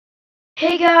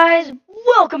Hey guys,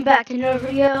 welcome back to another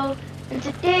video, and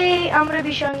today I'm going to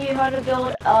be showing you how to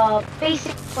build a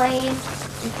basic plane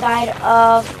inside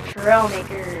of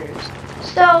Trailmakers.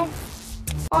 So,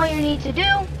 all you need to do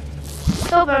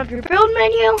is open up your build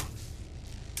menu,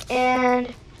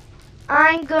 and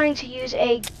I'm going to use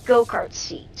a go-kart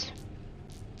seat.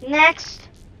 Next,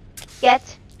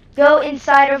 go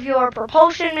inside of your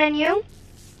propulsion menu,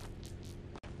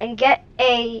 and get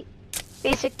a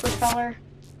basic propeller.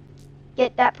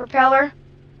 Get that propeller.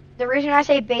 The reason I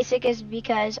say basic is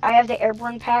because I have the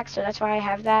airborne pack, so that's why I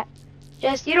have that.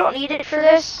 You don't need it for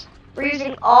this. We're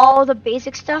using all the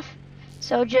basic stuff.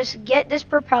 So just get this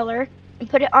propeller and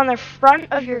put it on the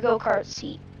front of your go-kart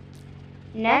seat.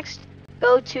 Next,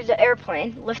 go to the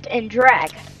airplane, lift and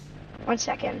drag. 1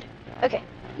 second. Okay,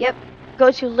 yep.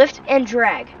 Go to lift and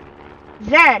drag.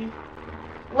 Then,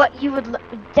 what you want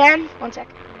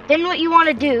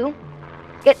to do,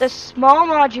 get the small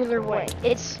modular wing.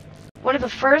 It's one of the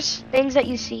first things that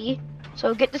you see.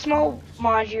 So get the small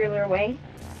modular wing.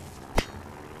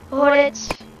 Put it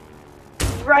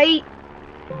right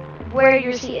where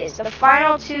your seat is. The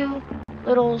final two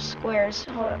little squares.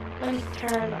 Hold on. Let me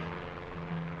turn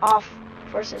off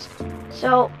forces.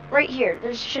 So right here,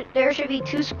 there should be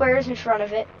 2 squares in front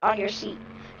of it on your seat.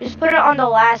 Just put it on the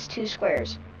last 2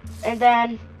 squares. And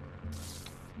then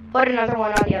put another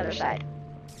one on the other side.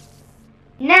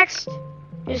 Next,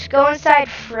 just go inside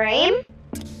frame,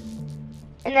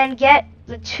 and then get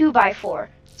the 2x4.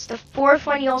 It's the 4th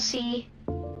one you'll see.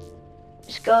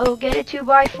 Just go get a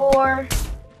 2x4.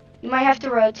 You might have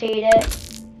to rotate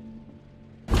it.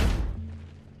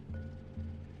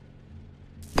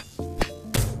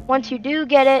 Once you do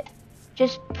get it,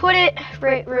 just put it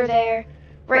right there,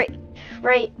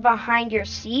 right behind your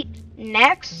seat.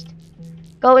 Next,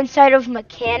 go inside of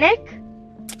mechanic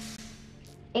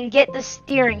and get the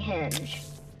steering hinge.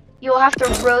 You'll have to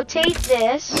rotate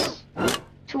this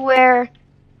to where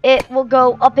it will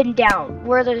go up and down,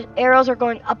 where the arrows are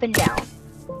going up and down,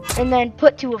 and then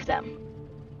put 2 of them.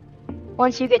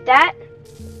 Once you get that,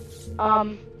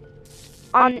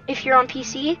 if you're on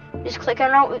PC, just click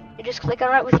on it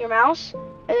with your mouse,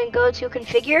 and then go to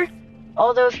configure.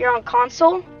 Although if you're on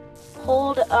console,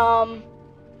 hold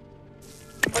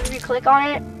whenever you click on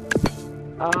it,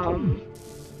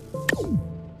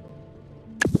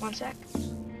 1 sec.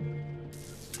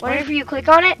 Whenever you click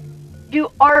on it, do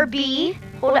RB,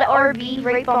 hold the RB,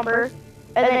 right bumper,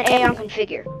 and then A on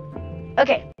configure.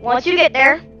 Okay, once you get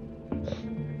there,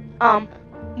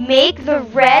 make the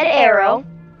red arrow,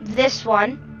 this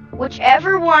one,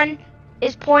 whichever one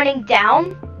is pointing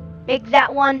down, make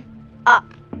that one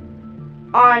up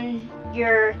on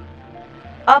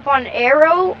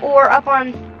arrow or up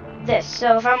on this.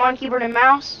 So if I'm on keyboard and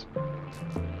mouse,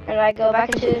 and I go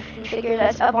back into configure,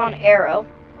 that's up on arrow.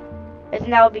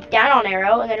 And that will be down on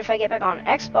arrow. And then if I get back on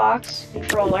Xbox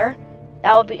controller,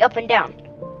 that will be up and down.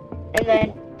 And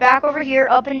then back over here,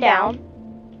 up and down.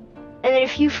 And then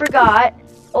if you forgot,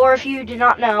 or if you did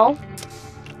not know,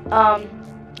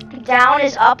 down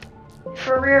is up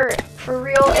for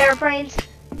real airplanes,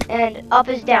 and up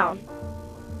is down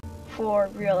for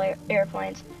real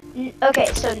airplanes. Okay,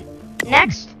 so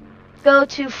next, go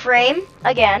to frame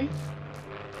again.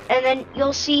 And then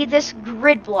you'll see this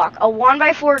grid block, a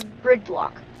 1x4 grid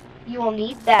block. You will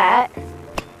need that.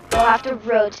 You'll have to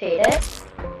rotate it. So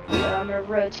I'm going to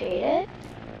rotate it.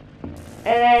 And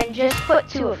then just put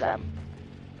 2 of them.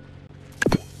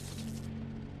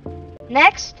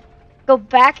 Next, go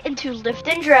back into lift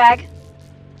and drag.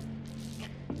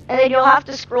 And then you'll have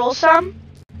to scroll some.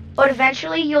 But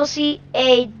eventually you'll see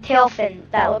a tail fin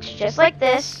that looks just like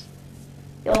this.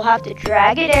 You'll have to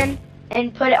drag it in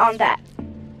and put it on that.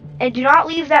 And do not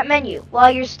leave that menu.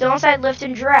 While you're still inside lift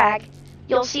and drag,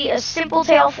 you'll see a simple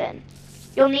tail fin.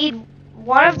 You'll need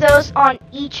one of those on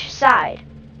each side.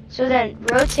 So then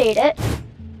rotate it.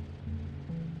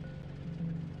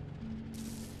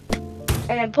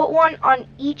 And then put one on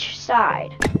each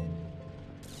side.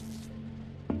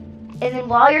 And then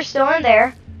while you're still in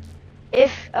there,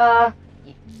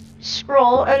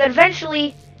 scroll, and then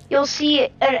eventually you'll see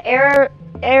an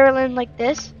airline like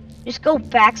this. Just go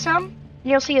back some. And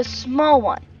you'll see a small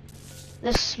one.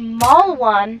 The small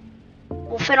one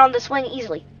will fit on this wing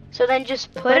easily. So then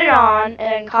just put it on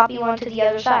and copy one to the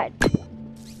other side.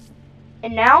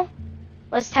 And now,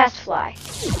 let's test fly.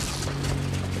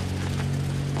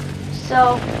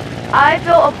 So, I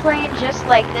built a plane just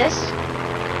like this.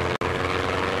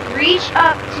 Reach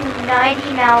up to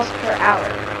 90 miles per hour.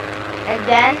 And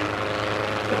then,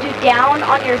 do down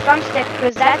on your thumbstick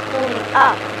because that's holding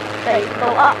up. So you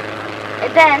go up.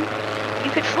 And then, you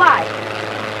could fly.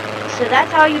 So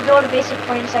that's how you build a basic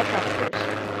plane inside Trailmakers.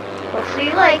 Hopefully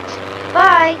you liked.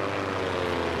 Bye!